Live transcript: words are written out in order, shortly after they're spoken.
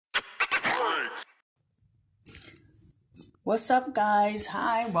What's up, guys?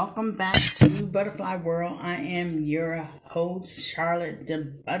 Hi, welcome back to Butterfly World. I am your host, Charlotte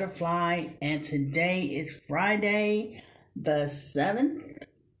the Butterfly, and today is Friday, the 7th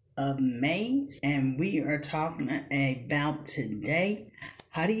of May, and we are talking about today.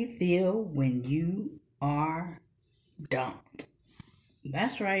 How do you feel when you are dumped?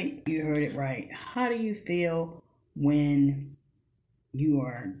 That's right, you heard it right. How do you feel when you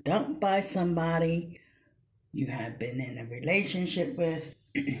are dumped by somebody you have been in a relationship with,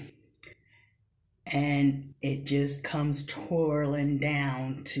 and it just comes twirling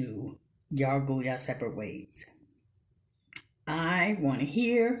down to y'all go your separate ways? I want to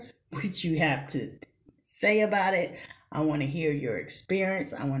hear what you have to say about it. I want to hear your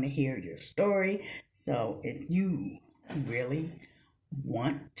experience. I want to hear your story. So if you really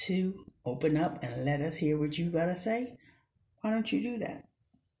want to open up and let us hear what you got to say, why don't you do that?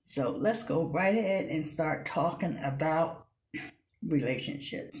 So let's go right ahead and start talking about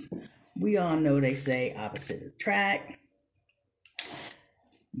relationships. We all know they say opposite attract,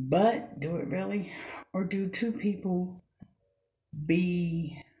 but do it really? Or do two people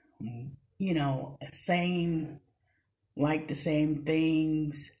be, same, like the same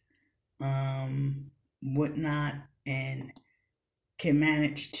things, whatnot, and can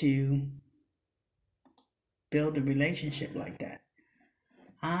manage to build a relationship like that?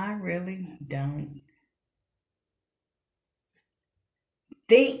 I really don't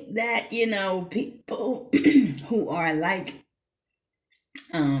think that, people who are like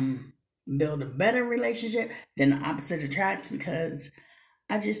build a better relationship than the opposite attracts, because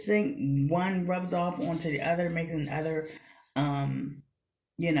I just think one rubs off onto the other, making the other,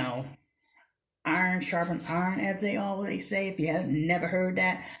 you know, iron sharpen iron, as they always say. If you have never heard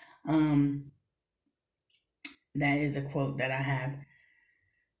that, that is a quote that I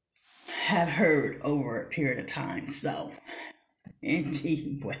have heard over a period of time. So,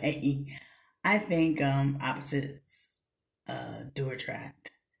 anyway, I think opposites do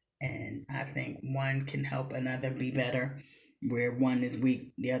attract, and I think one can help another be better. Where one is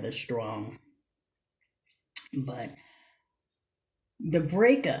weak, the other strong. But the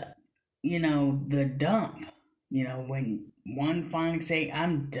breakup, the dump, when one finally say,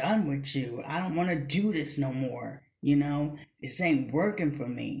 I'm done with you, I don't want to do this no more, this ain't working for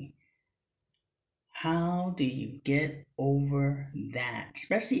me. How do you get over that?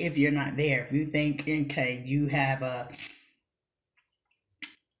 Especially if you're not there. If you think, okay, you have a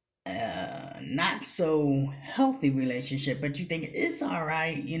not so healthy relationship, but you think it's all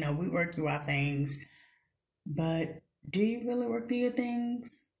right, we work through our things. But do you really work through your things?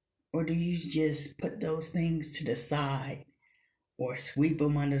 Or do you just put those things to the side, or sweep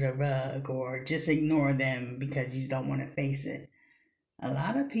them under the rug, or just ignore them because you don't want to face it? A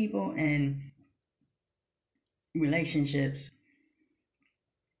lot of people in relationships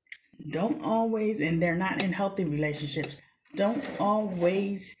don't always, and they're not in healthy relationships, don't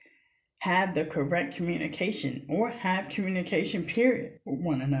always have the correct communication or have communication period with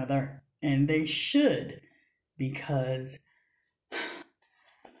one another. And they should, because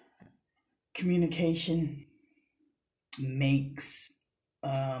communication makes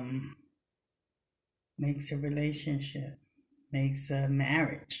makes a relationship, makes a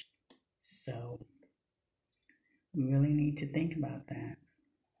marriage. So we really need to think about that.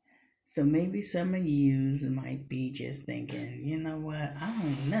 So maybe some of you might be just thinking, you know what, I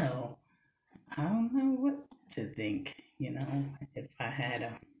don't know what to think, if I had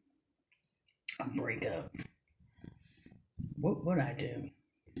a breakup, what would I do?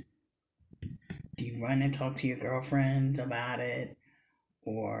 Do you run and talk to your girlfriends about it?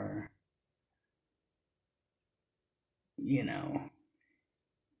 Or, you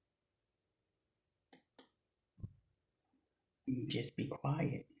just be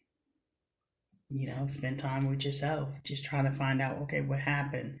quiet? Spend time with yourself. Just try to find out, okay, what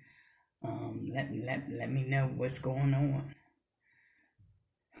happened. Let me know what's going on.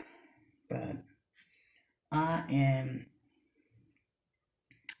 But I am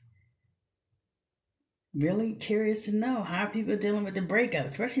really curious to know how people are dealing with the breakup,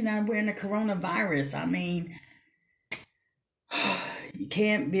 especially now we're in the coronavirus. I mean, you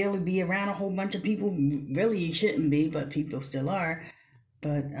can't really be around a whole bunch of people. Really, you shouldn't be, but people still are.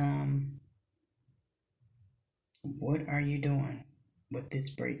 But what are you doing with this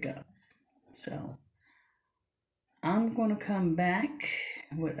breakup? So I'm going to come back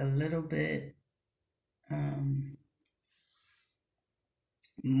with a little bit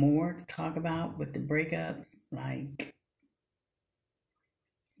more to talk about with the breakups. Like,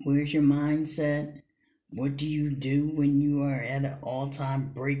 where's your mindset? What do you do when you are at an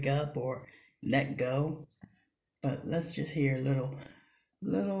all-time breakup or let go? But let's just hear a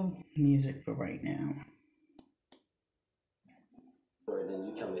little music for right now. Then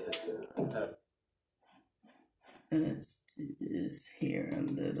you tell me if it's good. Let's just hear a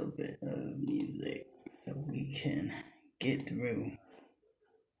little bit of music so we can get through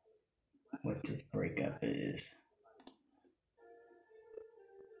what this breakup is.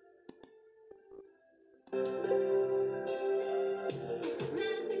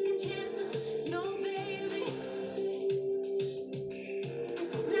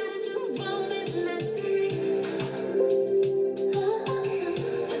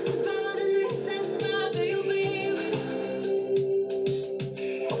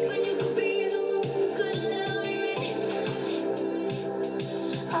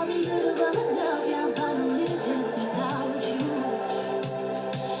 I'll be good about myself, yeah, I'm fine with it without you.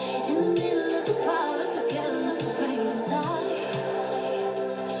 In the middle of the crowd, I forget to look for pain inside.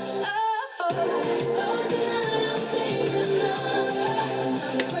 Oh, so tonight I'll sing another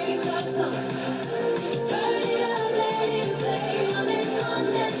breakup song. Turn it up, let it play on and on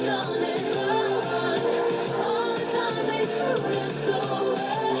and on and on. All the times they screwed us over,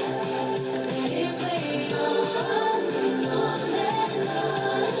 let it play on and on and on.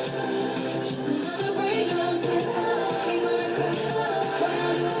 Just another breakup since we were good. But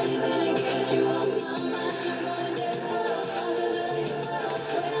I'll do anything to get you off my mind. I'm gonna dance under the lights.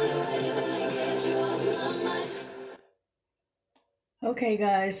 But I'll do anything to get you off my mind. Okay,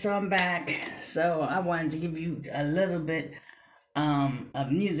 guys, so I'm back. So I wanted to give you a little bit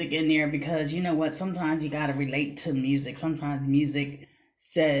of music in there because you know what? Sometimes you gotta relate to music. Sometimes music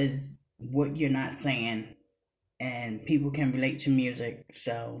says what you're not saying, and people can relate to music.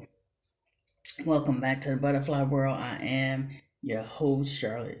 So welcome back to the Butterfly World. I am your host,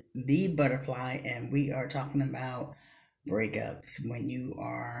 Charlotte the Butterfly, and we are talking about breakups when you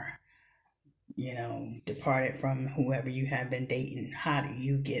are, departed from whoever you have been dating. How do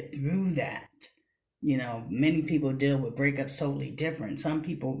you get through that? Many people deal with breakups totally different. Some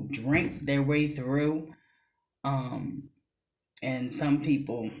people drink their way through, and some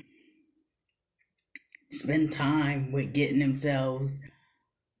people spend time with getting themselves,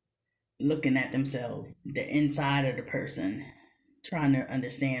 looking at themselves, the inside of the person, trying to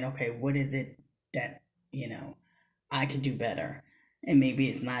understand, okay, what is it that, I could do better? And maybe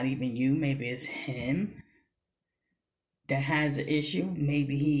it's not even you, maybe it's him that has an issue.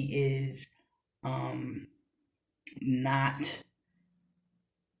 Maybe he is not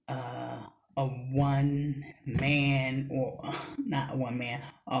a one man, or not a one man,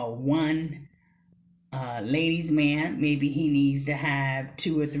 a one ladies man. Maybe he needs to have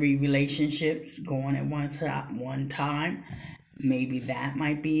 2 or 3 relationships going at one time. Maybe that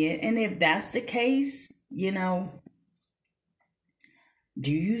might be it. And if that's the case, do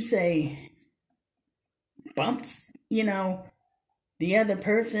you say bumps, the other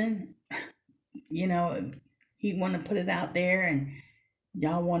person, he want to put it out there and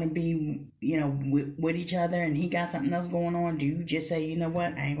y'all want to be, with each other, and he got something else going on? Do you just say, you know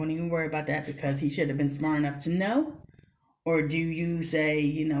what, I ain't going to even worry about that because he should have been smart enough to know? Or do you say,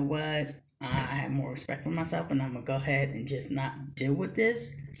 you know what, I have more respect for myself and I'm going to go ahead and just not deal with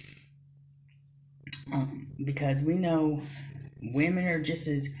this? Because we know women are just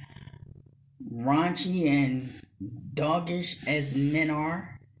as raunchy and doggish as men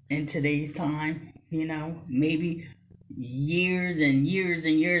are in today's time. Maybe years and years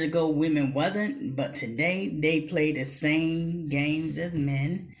and years ago women wasn't, but today they play the same games as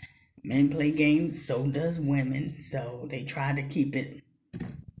men. Men play games, so does women. So they try to keep it,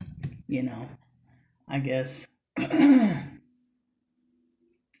 I guess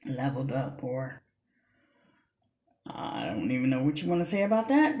leveled up, or I don't even know what you want to say about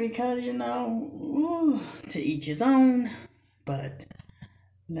that because, to each his own. But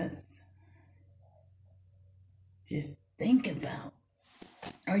let's just think about,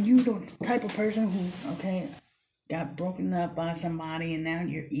 are you the type of person who, okay, got broken up by somebody and now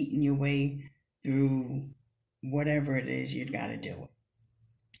you're eating your way through whatever it is you got to deal with?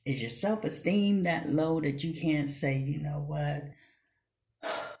 Is your self-esteem that low that you can't say, you know what, I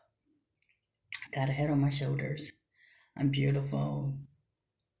got a head on my shoulders, I'm beautiful,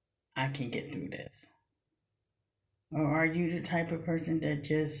 I can get through this? Or are you the type of person that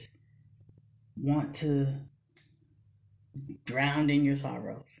just want to drown in your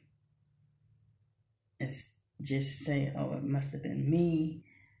sorrows and just say, oh, it must have been me,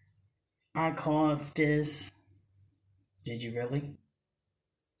 I caused this? Did you really?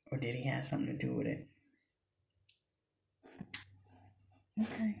 Or did he have something to do with it?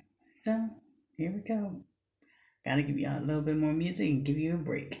 Okay, so here we go. Gotta give y'all a little bit more music and give you a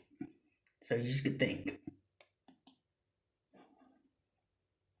break. So you just could think.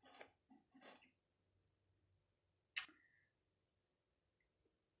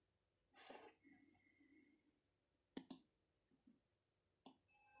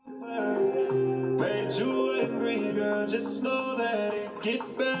 Made you angry, girl, just know that it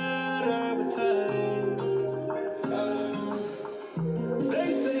get better with time.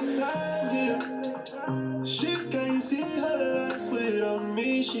 They say time heals. She can't see her life without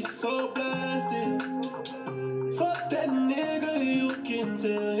me, she's so blasted. Fuck that nigga, you can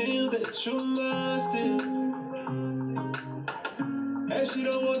tell him that you mine still. And she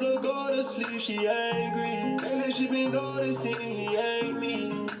don't wanna go to sleep, she angry. Lately she been noticing he ain't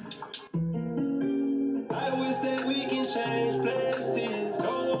me. I wish that we can change places.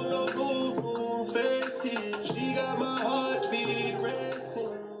 Don't want no good faces. She got my heartbeat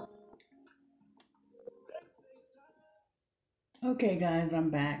racing. Okay, guys, I'm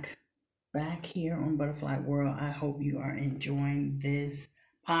back here on Butterfly World. I hope you are enjoying this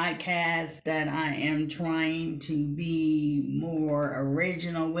podcast that I am trying to be more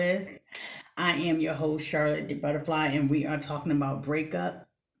original with. I am your host, Charlotte the Butterfly, and we are talking about breakup,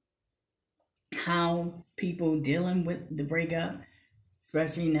 how people dealing with the breakup,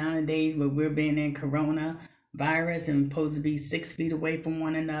 especially nowadays where we're being in coronavirus and supposed to be 6 feet away from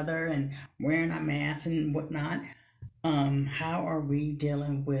one another and wearing our masks and whatnot. How are we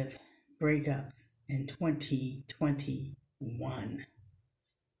dealing with breakups in 2021?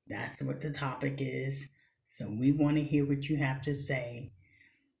 That's what the topic is. So we want to hear what you have to say.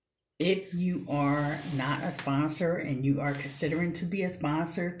 If you are not a sponsor and you are considering to be a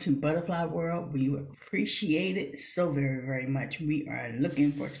sponsor to Butterfly World, we appreciate it so very, very much. We are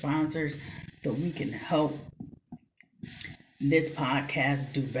looking for sponsors so we can help this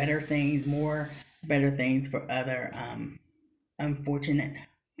podcast do better things, better things for other unfortunate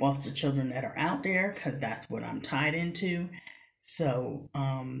foster children that are out there, because that's what I'm tied into. So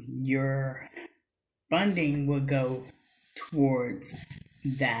your funding will go towards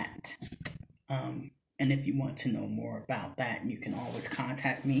that. And if you want to know more about that, you can always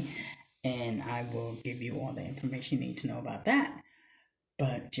contact me and I will give you all the information you need to know about that.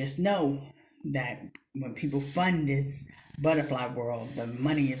 But just know that when people fund this Butterfly World, the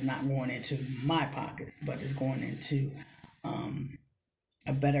money is not going into my pockets, but it's going into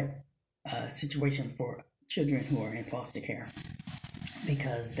a better situation for children who are in foster care,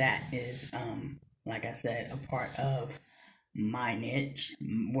 because that is, like I said, a part of my niche,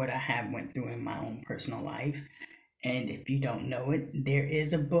 what I have went through in my own personal life. And if you don't know it, there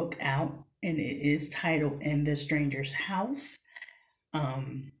is a book out and it is titled In the Stranger's House.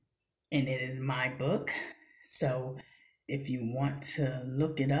 And it is my book. So if you want to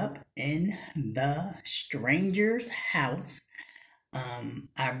look it up, In the Stranger's House,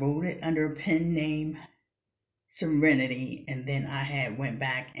 I wrote it under a pen name Serenity, and then I went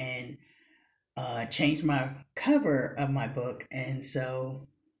back and changed my cover of my book, and so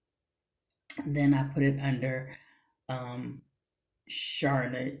then I put it under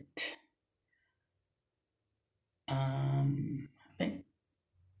Charlotte. I think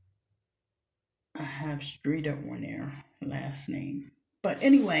I have Street up on there, last name. But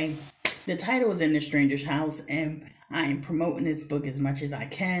anyway, the title is In the Stranger's House, and I am promoting this book as much as I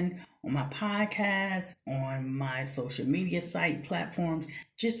can on my podcast, on my social media site platforms,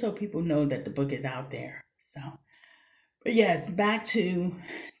 just so people know that the book is out there. So, but yes, back to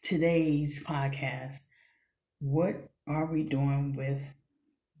today's podcast. What are we doing with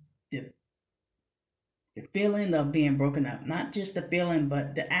the feeling of being broken up? Not just the feeling,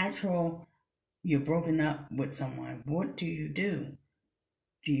 but the actual, you're broken up with someone. What do you do?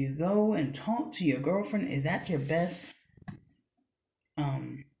 Do you go and talk to your girlfriend? Is that your best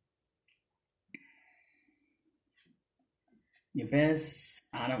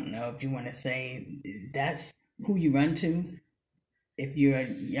I don't know if you want to say that's who you run to? If you're a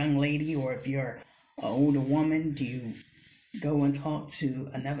young lady or if you're an older woman, do you go and talk to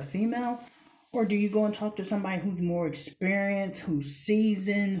another female? Or do you go and talk to somebody who's more experienced, who's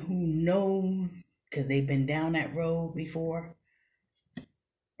seasoned, who knows because they've been down that road before?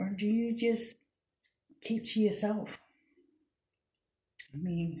 Or do you just keep to yourself? I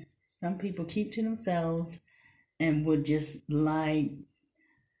mean, some people keep to themselves and would just like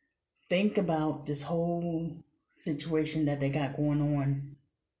think about this whole situation that they got going on.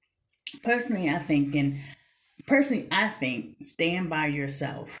 Personally, I think stand by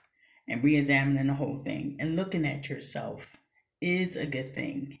yourself and re-examining the whole thing and looking at yourself is a good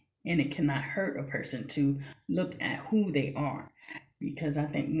thing. And it cannot hurt a person to look at who they are. because I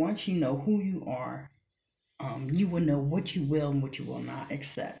think once you know who you are, you will know what you will and what you will not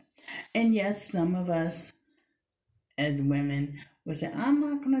accept. And yes, some of us as women will say, I'm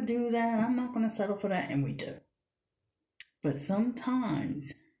not going to do that, I'm not going to settle for that, and we do. But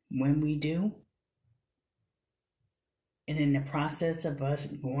sometimes when we do, and in the process of us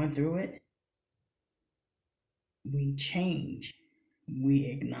going through it, we change. We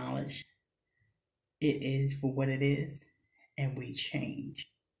acknowledge it is for what it is, and we change.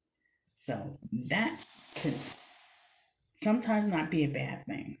 So that could sometimes not be a bad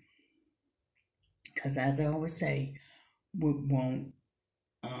thing. Because as I always say, what won't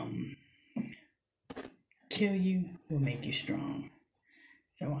kill you will make you strong.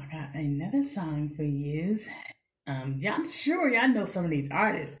 So I got another song for you. Yeah, I'm sure y'all know some of these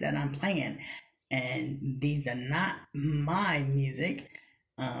artists that I'm playing, and these are not my music,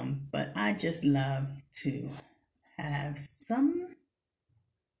 but I just love to have some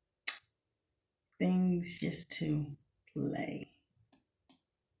things just to play.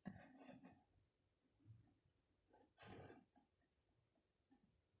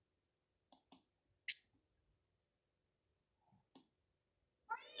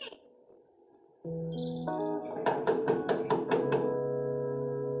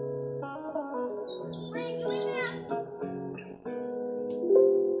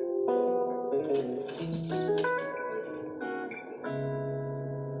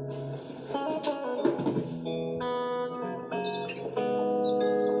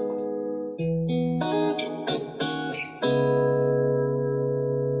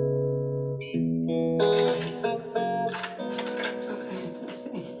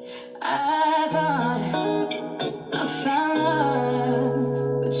 I thought I found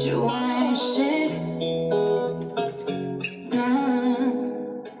love, but you ain't shit. No,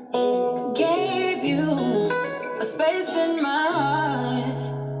 gave you a space in my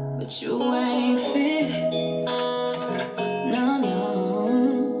heart, but you ain't fit. No, no,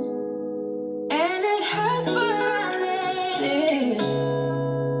 and it hurts, but I let it.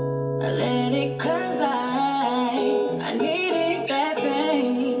 I let it 'cause I needed that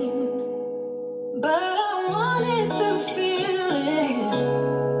pain. But I wanted to feel it,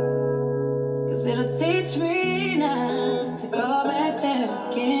 'cause it'll teach me not to go back there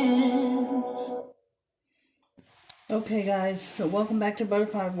again. Okay, guys, so welcome back to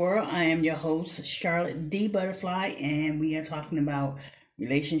Butterfly World. I am your host, Charlotte D. Butterfly, and we are talking about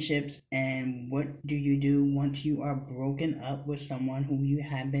relationships and what do you do once you are broken up with someone who you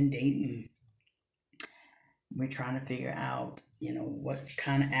have been dating. We're trying to figure out, what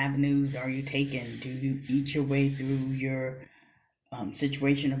kind of avenues are you taking? Do you eat your way through your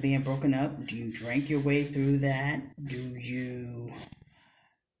situation of being broken up? Do you drink your way through that? Do you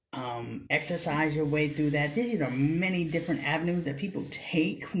exercise your way through that? These are many different avenues that people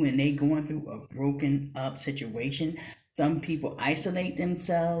take when they going through a broken up situation. Some people isolate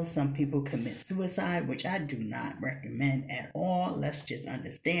themselves. Some people commit suicide, which I do not recommend at all. Let's just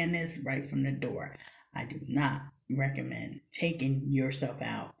understand this right from the door. I do not recommend taking yourself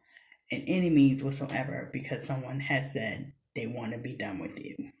out in any means whatsoever because someone has said they want to be done with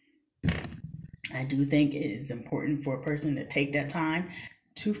you. I do think it is important for a person to take that time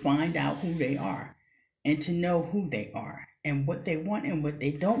to find out who they are and to know who they are and what they want and what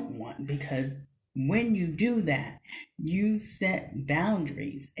they don't want, because when you do that, you set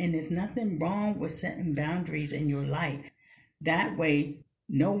boundaries, and there's nothing wrong with setting boundaries in your life. That way,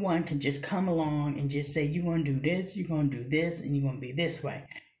 no one can just come along and just say, you're going to do this, you're going to do this, and you're going to be this way.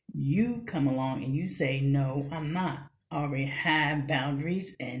 You come along and you say, no, I'm not. I already have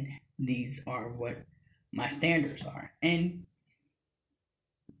boundaries, and these are what my standards are. And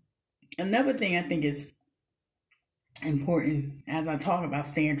another thing I think is important as I talk about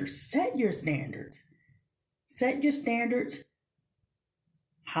standards, set your standards. Set your standards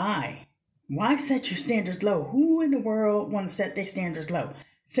high. Why set your standards low? Who in the world want to set their standards low?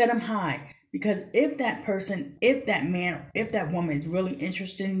 Set them high. Because if that person, if that man, if that woman is really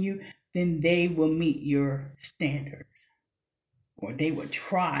interested in you, then they will meet your standards. Or they will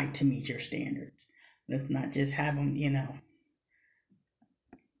try to meet your standards. Let's not just have them,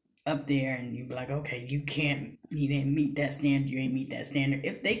 up there and you be like, okay, you didn't meet that standard, you ain't meet that standard.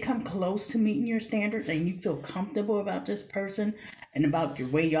 If they come close to meeting your standards and you feel comfortable about this person and about your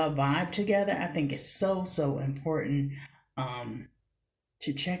way y'all vibe together, I think it's so important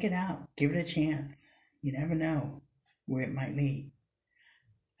to check it out. Give it a chance. You never know where it might lead.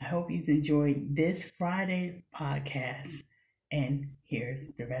 I hope you've enjoyed this Friday podcast, and here's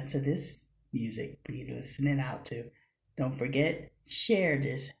the rest of this music for you to listen out to. Don't forget, share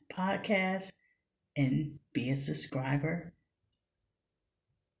this podcast and be a subscriber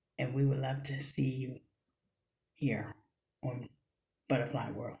And we would love to see you here on Butterfly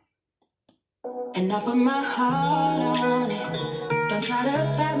World. And I put my heart on it. Don't try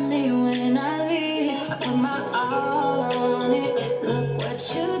to stop me when I leave. I put my all on it. Look what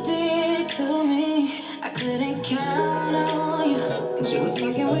you did to me. I couldn't count on you, 'cause you was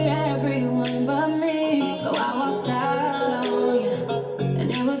fucking with everyone but me. So I walked out on you, and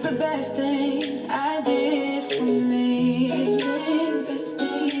it was the best thing